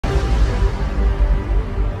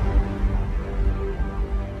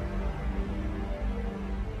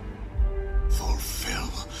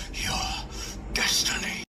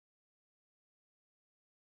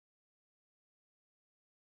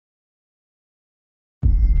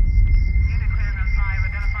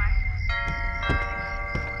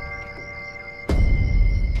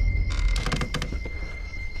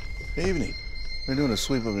Good evening. We're doing a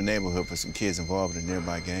sweep of the neighborhood for some kids involved in a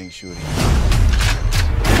nearby gang shooting.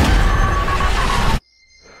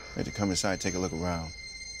 Had to come inside and take a look around.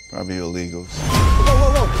 Probably illegals.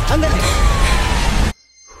 Whoa, under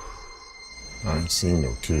I ain't seen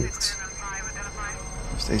no kids.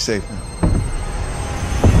 Stay safe, man.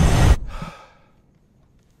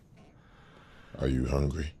 Are you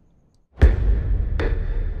hungry?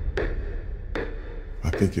 I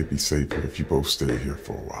think it'd be safer if you both stay here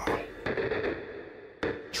for a while.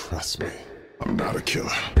 Trust me, I'm not a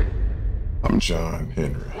killer. I'm John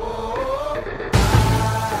Henry.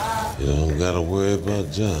 You don't gotta worry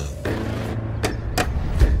about John.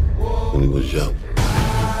 When he was young,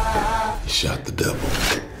 he shot the devil.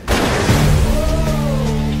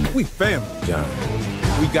 We family, John.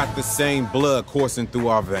 We got the same blood coursing through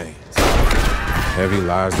our veins. Heavy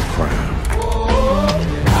lies the crown.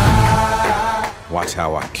 Watch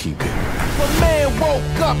how I keep it. The man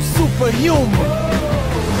woke up superhuman.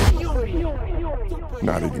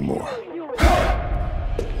 Not anymore.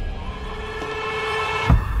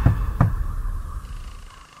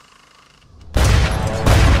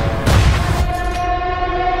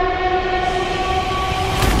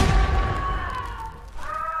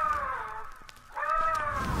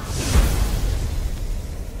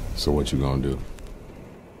 So what you gonna do?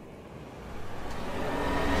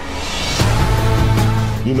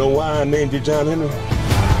 You know why I named you John Henry?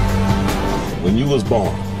 When you was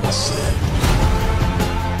born, I said,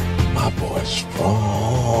 my boy's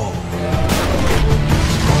strong.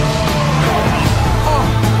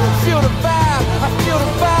 Feel the vibe, I feel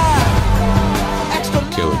the vibe. Extra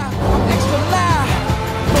Kill him. extra live.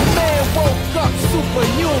 The man woke up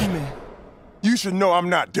superhuman. You should know I'm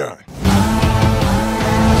not done.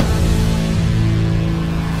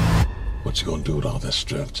 What you gonna do with all that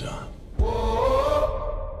strength, John?